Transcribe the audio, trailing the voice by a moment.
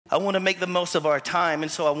I want to make the most of our time,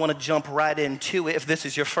 and so I want to jump right into it. If this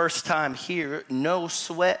is your first time here, no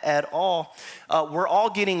sweat at all. We're all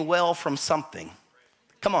getting well from something.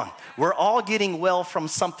 Come on. We're all getting well from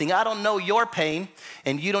something. I don't know your pain,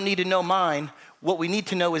 and you don't need to know mine. What we need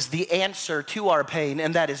to know is the answer to our pain,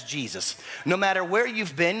 and that is Jesus. No matter where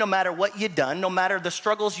you've been, no matter what you've done, no matter the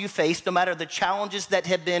struggles you faced, no matter the challenges that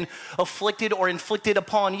have been afflicted or inflicted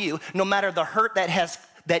upon you, no matter the hurt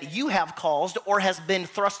that you have caused or has been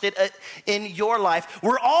thrusted in your life,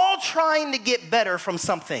 we're all trying to get better from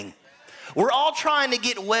something. We're all trying to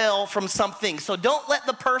get well from something. So don't let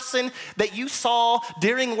the person that you saw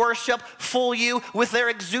during worship fool you with their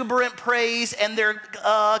exuberant praise and their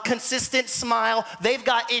consistent smile. They've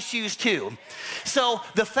got issues too. So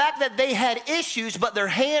the fact that they had issues, but their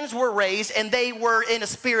hands were raised and they were in a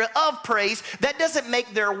spirit of praise, that doesn't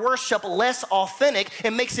make their worship less authentic.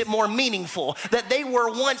 It makes it more meaningful. That they were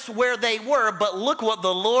once where they were, but look what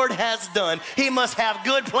the Lord has done. He must have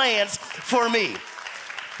good plans for me.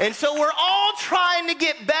 And so we're all trying to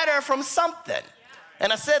get better from something.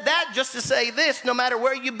 And I said that just to say this: no matter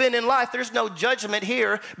where you've been in life, there's no judgment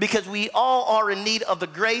here, because we all are in need of the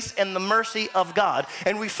grace and the mercy of God.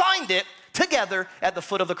 And we find it together at the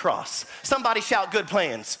foot of the cross. Somebody shout, good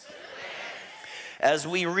plans. As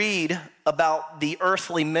we read about the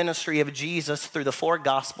earthly ministry of Jesus through the four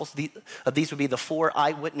Gospels, these would be the four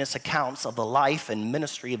eyewitness accounts of the life and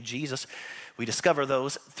ministry of Jesus. We discover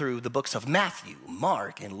those through the books of Matthew,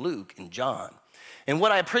 Mark, and Luke, and John. And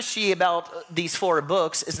what I appreciate about these four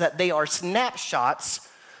books is that they are snapshots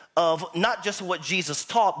of not just what Jesus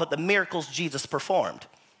taught, but the miracles Jesus performed.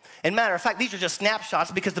 And matter of fact, these are just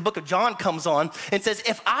snapshots, because the book of John comes on and says,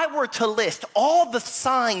 if I were to list all the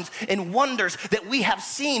signs and wonders that we have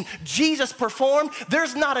seen Jesus perform,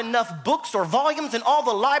 there's not enough books or volumes in all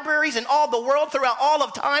the libraries in all the world throughout all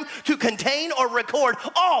of time to contain or record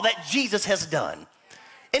all that Jesus has done.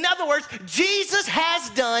 In other words, Jesus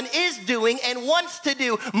has done, is doing, and wants to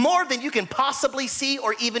do more than you can possibly see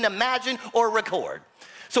or even imagine or record.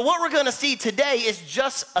 So what we're going to see today is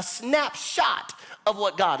just a snapshot of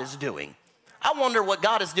what God is doing. I wonder what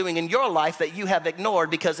God is doing in your life that you have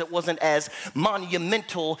ignored because it wasn't as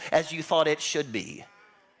monumental as you thought it should be.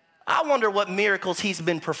 I wonder what miracles he's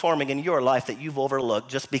been performing in your life that you've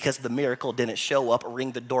overlooked just because the miracle didn't show up,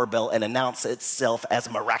 ring the doorbell, and announce itself as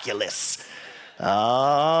miraculous.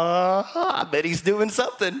 I bet he's doing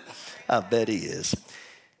something. I bet he is.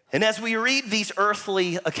 And as we read these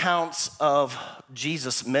earthly accounts of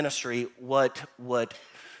Jesus' ministry, what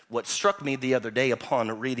struck me the other day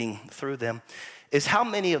upon reading through them is how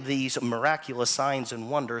many of these miraculous signs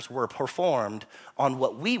and wonders were performed on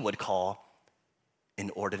what we would call an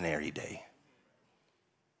ordinary day.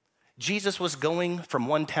 Jesus was going from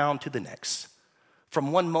one town to the next,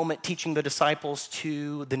 from one moment teaching the disciples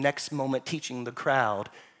to the next moment teaching the crowd,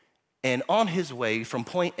 and on his way from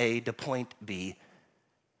point A to point B,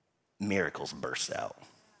 miracles burst out.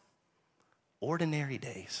 Ordinary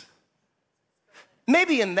days.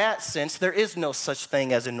 Maybe in that sense, there is no such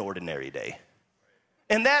thing as an ordinary day.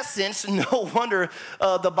 In that sense, no wonder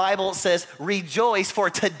the Bible says, rejoice, for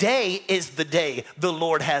today is the day the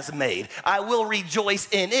Lord has made. I will rejoice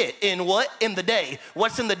in it. In what? In the day.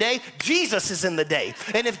 What's in the day? Jesus is in the day.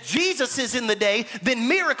 And if Jesus is in the day, then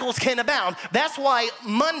miracles can abound. That's why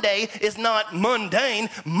Monday is not mundane.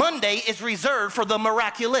 Monday is reserved for the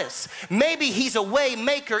miraculous. Maybe he's a way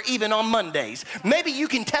maker even on Mondays. Maybe you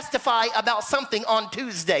can testify about something on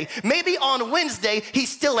Tuesday. Maybe on Wednesday,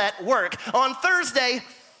 he's still at work. On Thursday,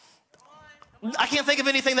 I can't think of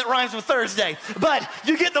anything that rhymes with Thursday, but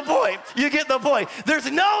you get the point. You get the point.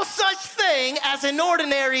 There's no such thing as an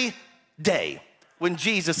ordinary day when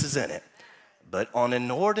Jesus is in it. But on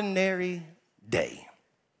an ordinary day,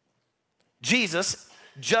 Jesus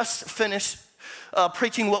just finished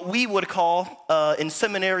preaching what we would call in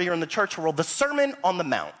seminary or in the church world, the Sermon on the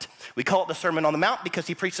Mount. We call it the Sermon on the Mount because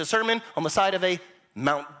he preached a sermon on the side of a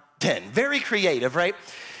mountain. Very creative, right?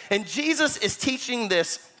 And Jesus is teaching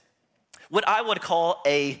this, what I would call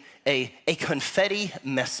a confetti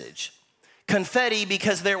message. Confetti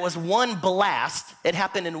because there was one blast, it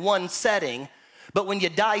happened in one setting, but when you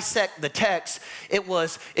dissect the text, it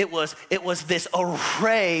was this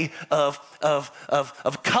array of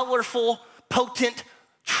colorful, potent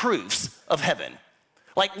truths of heaven.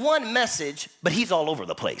 Like one message, but he's all over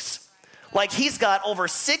the place. Like he's got over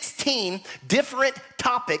 16 different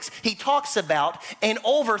topics he talks about and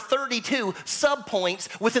over 32 subpoints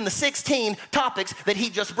within the 16 topics that he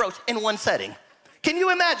just broached in one setting. Can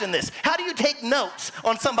you imagine this? How do you take notes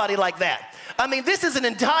on somebody like that? I mean, this is an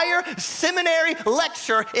entire seminary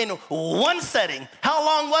lecture in one setting. How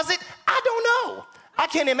long was it? I don't know. I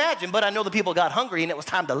can't imagine, but I know the people got hungry and it was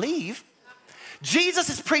time to leave. Jesus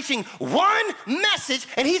is preaching one message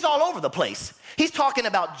and he's all over the place. He's talking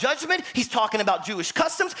about judgment. He's talking about Jewish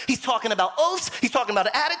customs. He's talking about oaths. He's talking about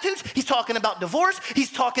attitudes. He's talking about divorce. He's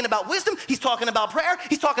talking about wisdom. He's talking about prayer.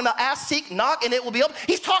 He's talking about ask, seek, knock, and it will be open.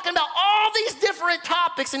 He's talking about all these different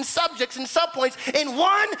topics and subjects and subpoints in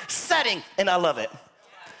one setting. And I love it.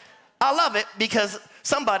 I love it because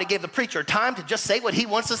somebody gave the preacher time to just say what he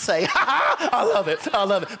wants to say. I love it. I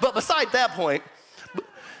love it. But beside that point,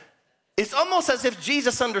 it's almost as if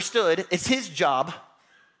Jesus understood it's his job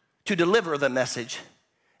to deliver the message,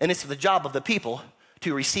 and it's the job of the people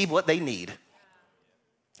to receive what they need.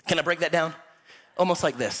 Can I break that down? Almost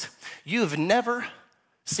like this. You've never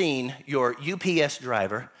seen your UPS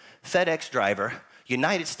driver, FedEx driver,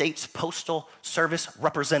 United States Postal Service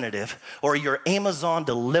representative, or your Amazon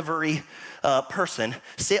delivery person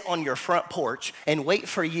sit on your front porch and wait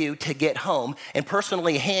for you to get home and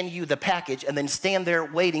personally hand you the package and then stand there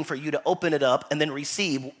waiting for you to open it up and then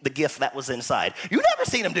receive the gift that was inside. You've never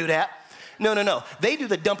seen them do that. No. They do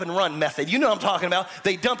the dump and run method. You know what I'm talking about.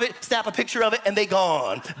 They dump it, snap a picture of it, and they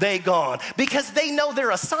gone. Because they know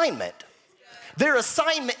their assignment. Their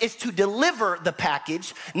assignment is to deliver the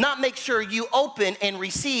package, not make sure you open and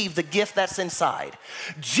receive the gift that's inside.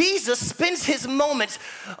 Jesus spends his moments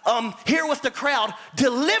here with the crowd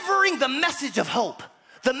delivering the message of hope,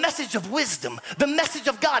 the message of wisdom, the message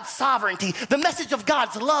of God's sovereignty, the message of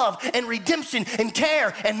God's love and redemption and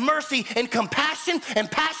care and mercy and compassion and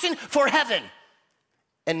passion for heaven.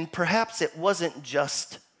 And perhaps it wasn't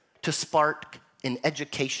just to spark an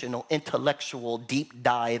educational, intellectual deep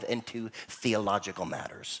dive into theological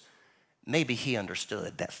matters. Maybe he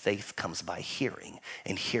understood that faith comes by hearing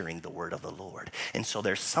and hearing the word of the Lord. And so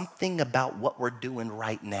there's something about what we're doing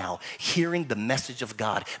right now, hearing the message of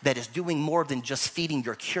God, that is doing more than just feeding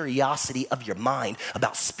your curiosity of your mind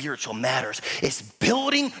about spiritual matters. It's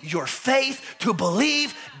building your faith to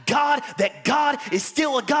believe that God is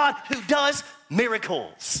still a God who does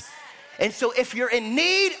miracles. And so if you're in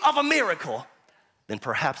need of a miracle, then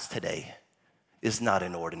perhaps today is not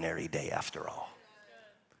an ordinary day after all.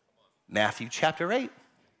 Matthew chapter 8.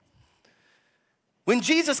 When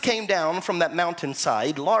Jesus came down from that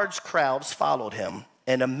mountainside, large crowds followed him,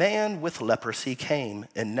 and a man with leprosy came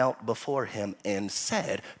and knelt before him and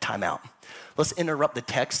said, time out. Let's interrupt the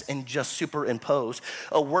text and just superimpose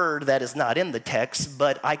a word that is not in the text,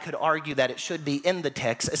 but I could argue that it should be in the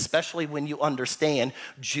text, especially when you understand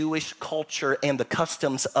Jewish culture and the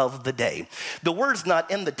customs of the day. The word's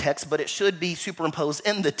not in the text, but it should be superimposed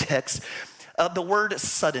in the text. The word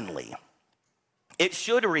suddenly. It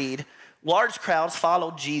should read, large crowds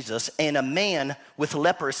followed Jesus, and a man with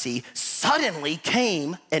leprosy suddenly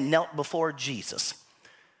came and knelt before Jesus.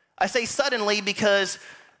 I say suddenly because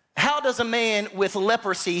how does a man with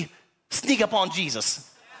leprosy sneak up on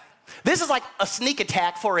Jesus? This is like a sneak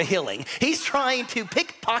attack for a healing. He's trying to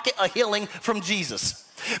pickpocket a healing from Jesus.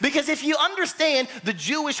 Because if you understand the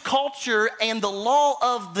Jewish culture and the law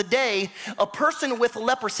of the day, a person with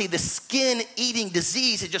leprosy, the skin-eating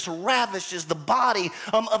disease, it just ravishes the body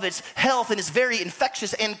of its health and is very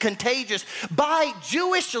infectious and contagious. By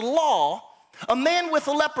Jewish law, a man with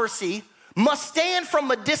leprosy must stand from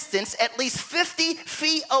a distance at least 50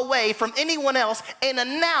 feet away from anyone else and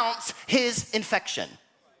announce his infection.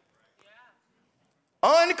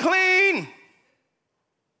 Unclean.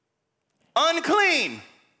 Unclean.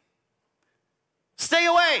 Stay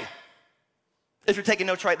away. If you're taking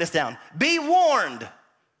notes, write this down. Be warned.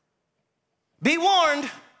 Be warned.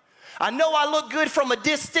 I know I look good from a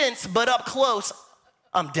distance, but up close,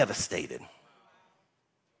 I'm devastated.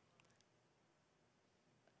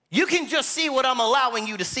 You can just see what I'm allowing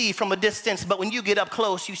you to see from a distance, but when you get up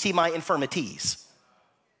close, you see my infirmities.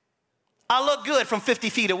 I look good from 50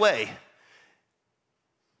 feet away.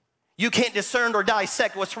 You can't discern or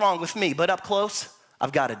dissect what's wrong with me, but up close,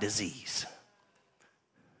 I've got a disease.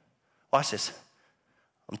 Watch this.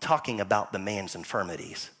 I'm talking about the man's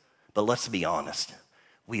infirmities, but let's be honest.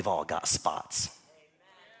 We've all got spots.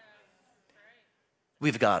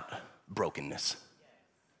 We've got brokenness.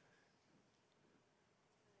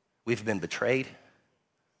 We've been betrayed.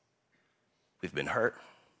 We've been hurt.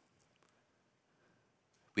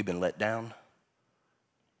 We've been let down.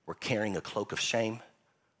 We're carrying a cloak of shame,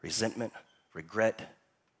 resentment, regret.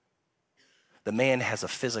 The man has a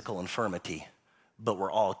physical infirmity, but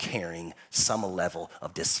we're all carrying some level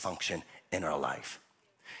of dysfunction in our life.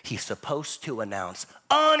 He's supposed to announce,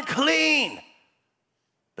 unclean.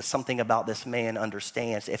 But something about this man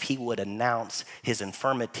understands if he would announce his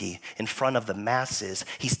infirmity in front of the masses,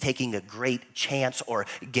 he's taking a great chance or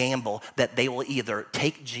gamble that they will either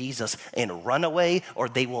take Jesus and run away or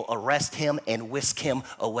they will arrest him and whisk him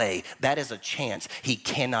away. That is a chance he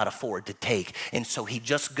cannot afford to take. And so he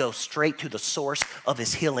just goes straight to the source of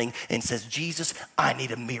his healing and says, Jesus, I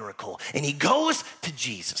need a miracle. And he goes to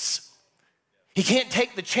Jesus. He can't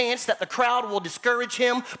take the chance that the crowd will discourage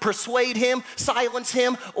him, persuade him, silence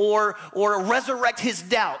him, or resurrect his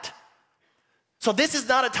doubt. So this is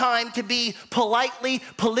not a time to be politely,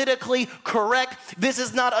 politically correct. This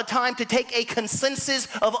is not a time to take a consensus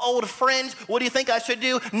of old friends. What do you think I should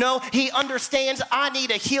do? No, he understands I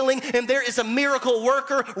need a healing and there is a miracle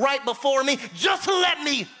worker right before me. Just let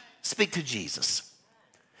me speak to Jesus.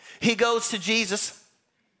 He goes to Jesus.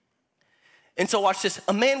 And so watch this.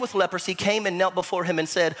 A man with leprosy came and knelt before him and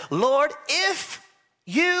said, Lord, if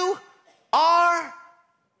you are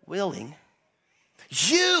willing,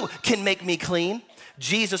 you can make me clean.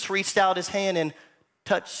 Jesus reached out his hand and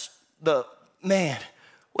touched the man.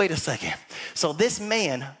 Wait a second. So this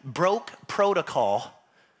man broke protocol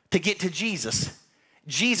to get to Jesus.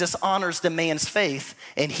 Jesus honors the man's faith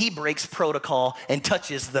and he breaks protocol and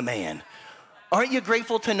touches the man. Aren't you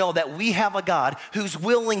grateful to know that we have a God who's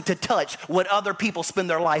willing to touch what other people spend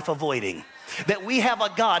their life avoiding? That we have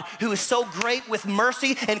a God who is so great with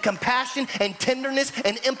mercy and compassion and tenderness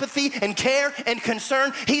and empathy and care and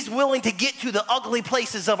concern. He's willing to get to the ugly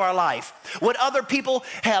places of our life. What other people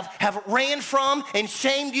have ran from and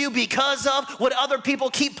shamed you because of, what other people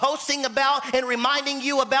keep posting about and reminding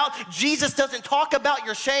you about. Jesus doesn't talk about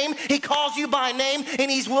your shame. He calls you by name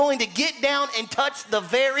and he's willing to get down and touch the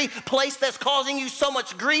very place that's causing you so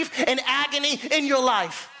much grief and agony in your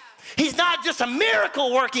life. He's not just a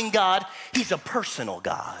miracle working God, he's a personal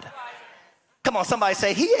God. Come on, somebody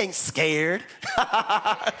say, he ain't scared.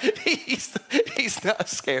 he's not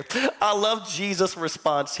scared. I love Jesus'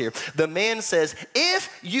 response here. The man says,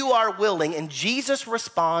 if you are willing, and Jesus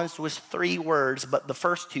responds with 3 words, but the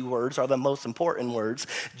first 2 words are the most important words.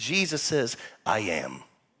 Jesus says, I am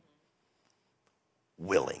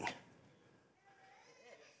willing.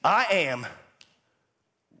 I am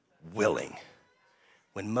willing.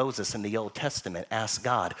 When Moses in the Old Testament asked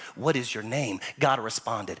God, what is your name? God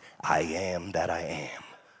responded, I am that I am.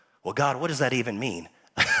 Well, God, what does that even mean?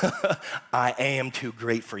 I am too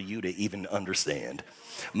great for you to even understand.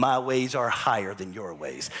 My ways are higher than your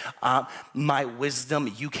ways. My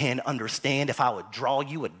wisdom you can't understand. If I would draw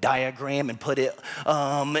you a diagram and put it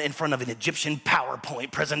in front of an Egyptian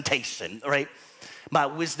PowerPoint presentation, right? My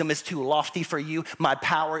wisdom is too lofty for you. My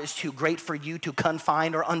power is too great for you to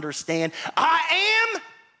confine or understand. I am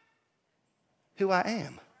who I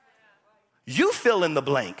am. You fill in the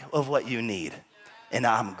blank of what you need. And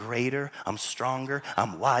I'm greater, I'm stronger,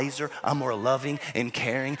 I'm wiser, I'm more loving and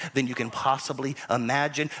caring than you can possibly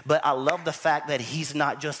imagine. But I love the fact that he's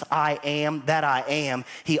not just I am that I am.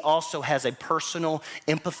 He also has a personal,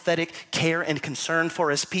 empathetic care and concern for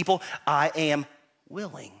his people. I am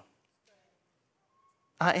willing.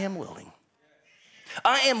 I am willing.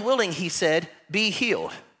 I am willing, he said, be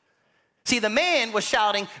healed. See, the man was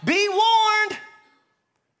shouting, be warned,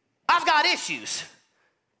 I've got issues.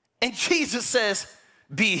 And Jesus says,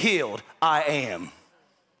 be healed, I am.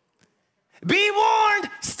 Be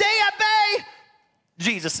warned, stay at bay.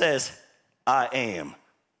 Jesus says, I am,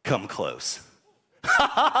 come close.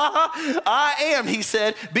 I am, he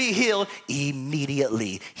said, be healed.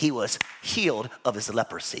 Immediately, he was healed of his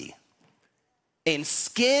leprosy. And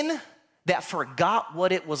skin that forgot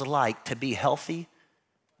what it was like to be healthy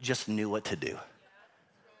just knew what to do.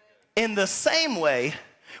 In the same way,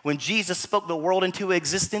 when Jesus spoke the world into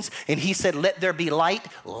existence and he said, let there be light,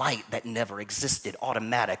 light that never existed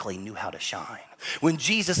automatically knew how to shine. When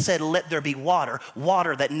Jesus said, let there be water,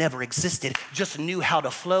 water that never existed just knew how to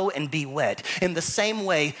flow and be wet. In the same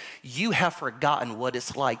way, you have forgotten what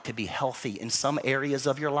it's like to be healthy in some areas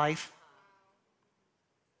of your life.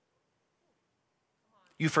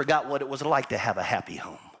 You forgot what it was like to have a happy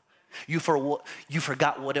home. You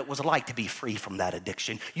forgot what it was like to be free from that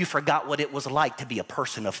addiction. You forgot what it was like to be a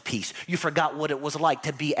person of peace. You forgot what it was like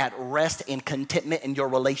to be at rest and contentment in your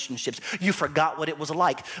relationships. You forgot what it was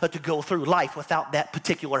like to go through life without that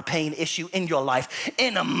particular pain issue in your life.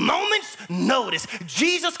 In a moment's notice,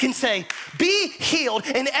 Jesus can say, be healed,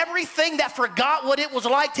 and everything that forgot what it was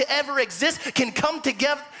like to ever exist can come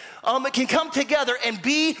together. It can come together and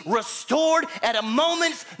be restored at a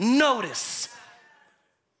moment's notice.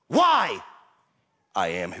 Why? I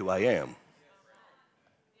am who I am.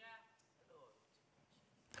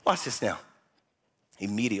 Watch this now.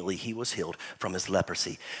 Immediately he was healed from his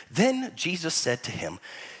leprosy. Then Jesus said to him,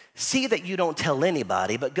 see that you don't tell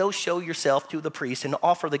anybody, but go show yourself to the priest and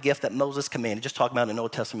offer the gift that Moses commanded, just talking about an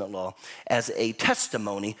Old Testament law, as a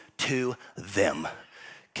testimony to them.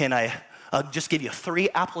 Can I just give you 3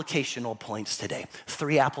 applicational points today?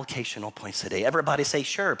 3 applicational points today. Everybody say,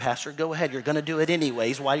 sure, Pastor, go ahead. You're going to do it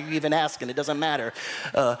anyways. Why are you even asking? It doesn't matter.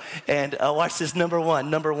 Watch this. Number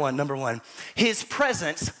one. His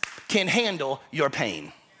presence can handle your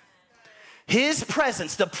pain. His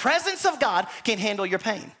presence, the presence of God, can handle your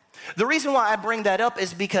pain. The reason why I bring that up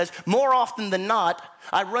is because more often than not,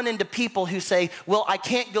 I run into people who say, well, I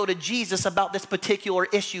can't go to Jesus about this particular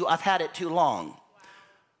issue. I've had it too long.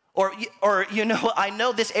 Or you know, I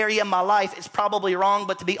know this area of my life is probably wrong,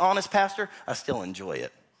 but to be honest, Pastor, I still enjoy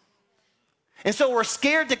it. And so we're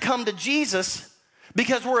scared to come to Jesus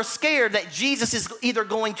because we're scared that Jesus is either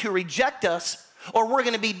going to reject us or we're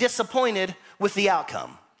going to be disappointed with the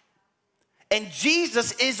outcome. And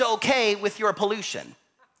Jesus is okay with your pollution.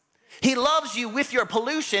 He loves you with your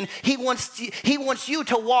pollution. He wants you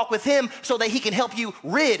to walk with him so that he can help you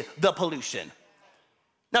rid the pollution.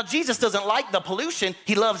 Now, Jesus doesn't like the pollution.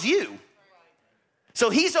 He loves you. So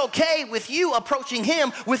he's okay with you approaching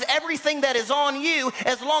him with everything that is on you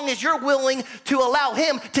as long as you're willing to allow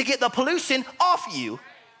him to get the pollution off you.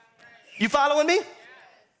 You following me?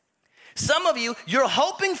 Some of you, you're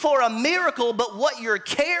hoping for a miracle, but what you're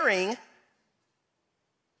carrying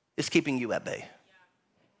is keeping you at bay.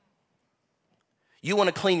 You want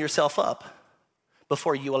to clean yourself up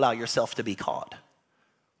before you allow yourself to be caught.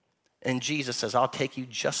 And Jesus says, I'll take you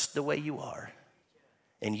just the way you are,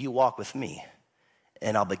 and you walk with me,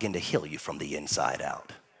 and I'll begin to heal you from the inside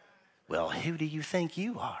out. Well, who do you think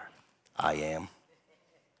you are? I am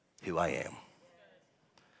who I am.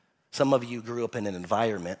 Some of you grew up in an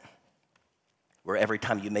environment where every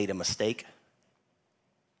time you made a mistake,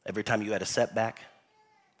 every time you had a setback,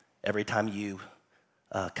 every time you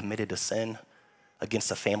committed a sin against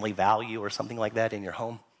a family value or something like that in your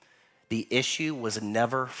home, the issue was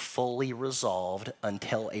never fully resolved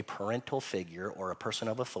until a parental figure or a person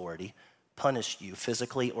of authority punished you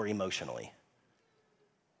physically or emotionally.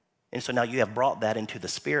 And so now you have brought that into the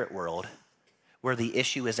spirit world where the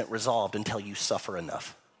issue isn't resolved until you suffer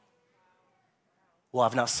enough. Well,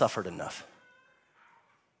 I've not suffered enough.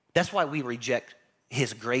 That's why we reject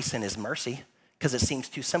his grace and his mercy, because it seems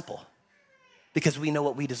too simple, because we know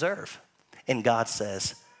what we deserve. And God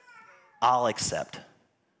says, I'll accept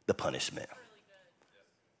the punishment.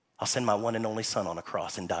 I'll send my one and only son on a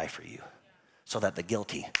cross and die for you so that the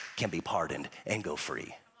guilty can be pardoned and go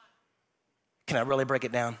free. Can I really break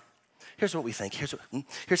it down? Here's what we think.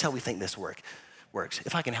 Here's how we think this works.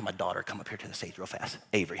 If I can have my daughter come up here to the stage real fast.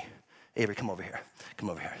 Avery, come over here. Come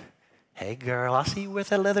over here. Hey, girl, I see you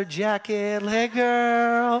with a leather jacket. Hey,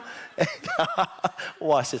 girl.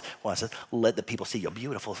 Watch this. Let the people see your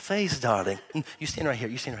beautiful face, darling. You stand right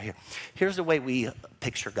here. Here's the way we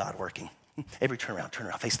picture God working. Avery, turn around.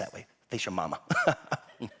 Face that way. Face your mama.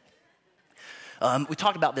 We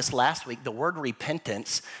talked about this last week. The word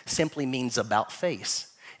repentance simply means about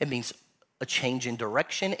face. It means a change in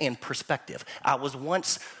direction and perspective. I was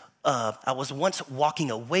once walking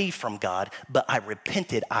away from God, but I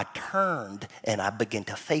repented, I turned, and I began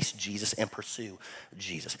to face Jesus and pursue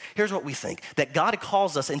Jesus. Here's what we think, that God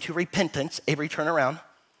calls us into repentance, every turnaround,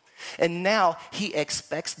 and now he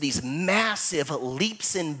expects these massive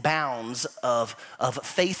leaps and bounds of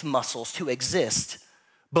faith muscles to exist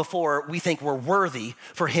before we think we're worthy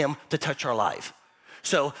for him to touch our life.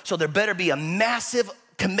 So there better be a massive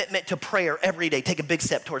commitment to prayer every day. Take a big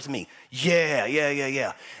step towards me.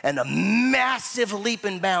 Yeah. And a massive leap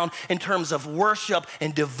and bound in terms of worship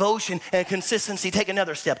and devotion and consistency. Take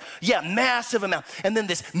another step. Yeah, massive amount. And then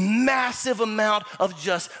this massive amount of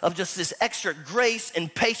just this extra grace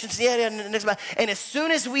and patience. And as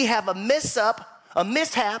soon as we have a mishap,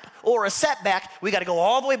 or a setback, we got to go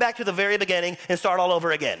all the way back to the very beginning and start all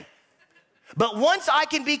over again. But once I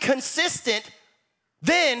can be consistent,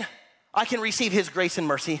 then I can receive his grace and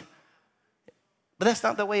mercy. But that's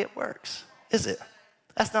not the way it works, is it?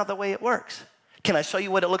 That's not the way it works. Can I show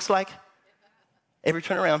you what it looks like? Avery,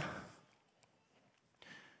 turn around.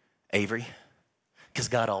 Avery, because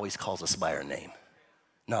God always calls us by our name,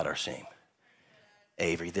 not our shame.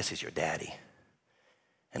 Avery, this is your daddy,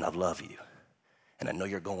 and I love you. And I know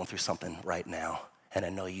you're going through something right now, and I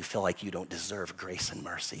know you feel like you don't deserve grace and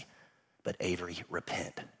mercy. But Avery,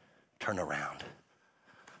 repent. Turn around.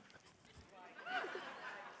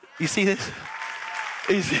 You see this?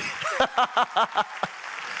 You see?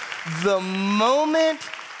 The moment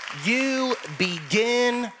you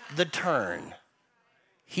begin the turn,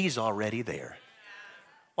 he's already there.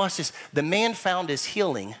 Watch this. The man found his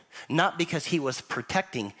healing not because he was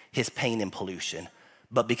protecting his pain and pollution,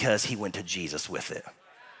 but because he went to Jesus with it.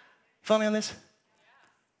 Follow me on this?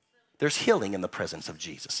 There's healing in the presence of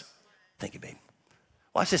Jesus. Thank you, babe.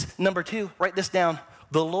 Watch this. Number 2, write this down.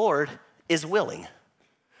 The Lord is willing.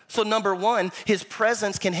 So number 1, his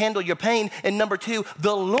presence can handle your pain. And number 2,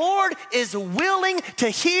 the Lord is willing to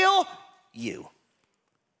heal you.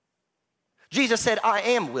 Jesus said, I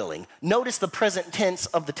am willing. Notice the present tense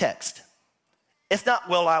of the text. It's not,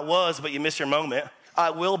 well, I was, but you missed your moment. I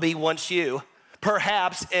will be once you.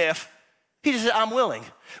 Perhaps if. He just said, I'm willing.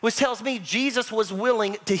 Which tells me Jesus was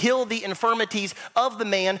willing to heal the infirmities of the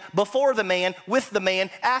man, before the man, with the man,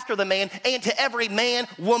 after the man, and to every man,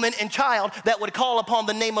 woman, and child that would call upon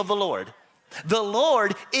the name of the Lord. The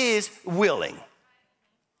Lord is willing.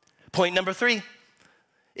 Point number 3.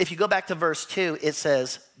 If you go back to verse 2, it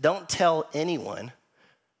says, don't tell anyone.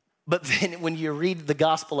 But then when you read the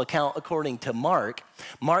gospel account according to Mark,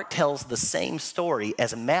 Mark tells the same story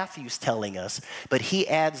as Matthew's telling us, but he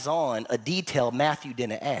adds on a detail Matthew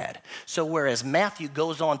didn't add. So whereas Matthew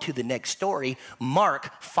goes on to the next story,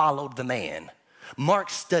 Mark followed the man. Mark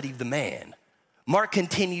studied the man. Mark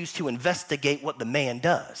continues to investigate what the man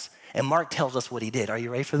does. And Mark tells us what he did. Are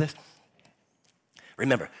you ready for this?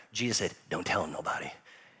 Remember, Jesus said, don't tell nobody.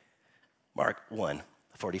 Mark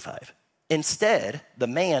 1:45. Instead, the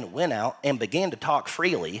man went out and began to talk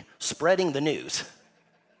freely, spreading the news.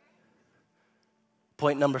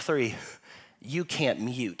 Point number 3, you can't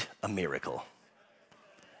mute a miracle.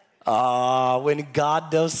 When God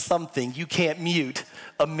does something, you can't mute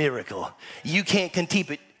a miracle. You can't keep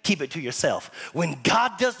it to yourself. When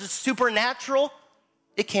God does the supernatural,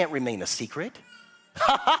 it can't remain a secret.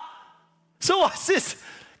 So what's this?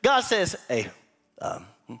 God says, hey,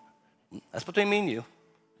 that's between me and you.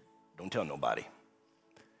 Don't tell nobody.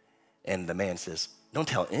 And the man says, don't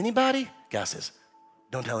tell anybody? God says,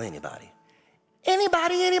 don't tell anybody.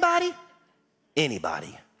 Anybody, anybody?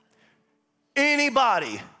 Anybody.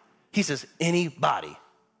 Anybody. He says, anybody.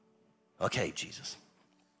 Okay, Jesus.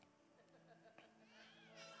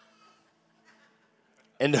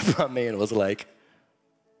 And my man was like,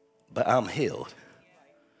 but I'm healed.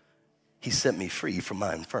 He set me free from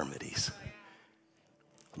my infirmities.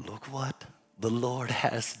 Look what the Lord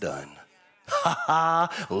has done.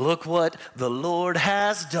 Look what the Lord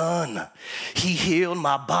has done. He healed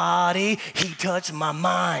my body. He touched my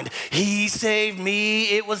mind. He saved me.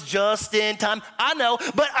 It was just in time. I know,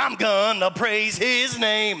 but I'm gonna praise his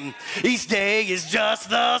name. Each day is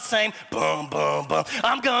just the same. Boom, boom, boom.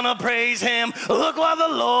 I'm gonna praise him. Look what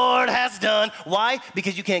the Lord has done. Why?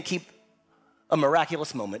 Because you can't keep a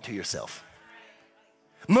miraculous moment to yourself.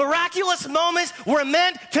 Miraculous moments were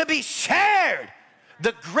meant to be shared.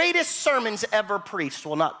 The greatest sermons ever preached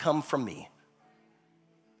will not come from me.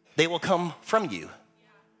 They will come from you,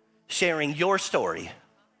 sharing your story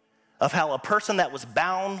of how a person that was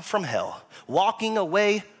bound from hell, walking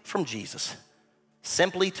away from Jesus,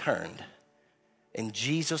 simply turned, and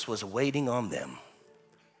Jesus was waiting on them.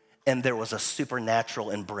 And there was a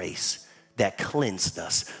supernatural embrace that cleansed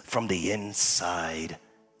us from the inside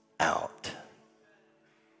out.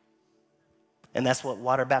 And that's what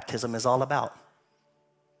water baptism is all about.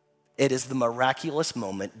 It is the miraculous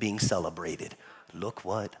moment being celebrated. Look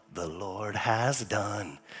what the Lord has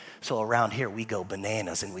done. So around here we go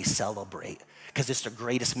bananas and we celebrate because it's the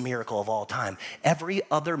greatest miracle of all time. Every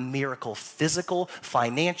other miracle, physical,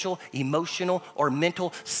 financial, emotional, or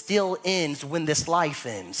mental, still ends when this life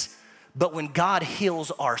ends. But when God heals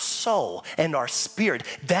our soul and our spirit,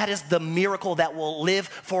 that is the miracle that will live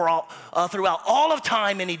for throughout all of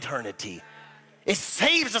time and eternity. It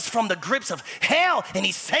saves us from the grips of hell, and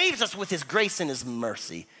he saves us with his grace and his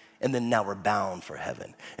mercy. And then now we're bound for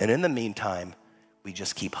heaven. And in the meantime, we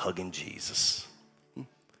just keep hugging Jesus.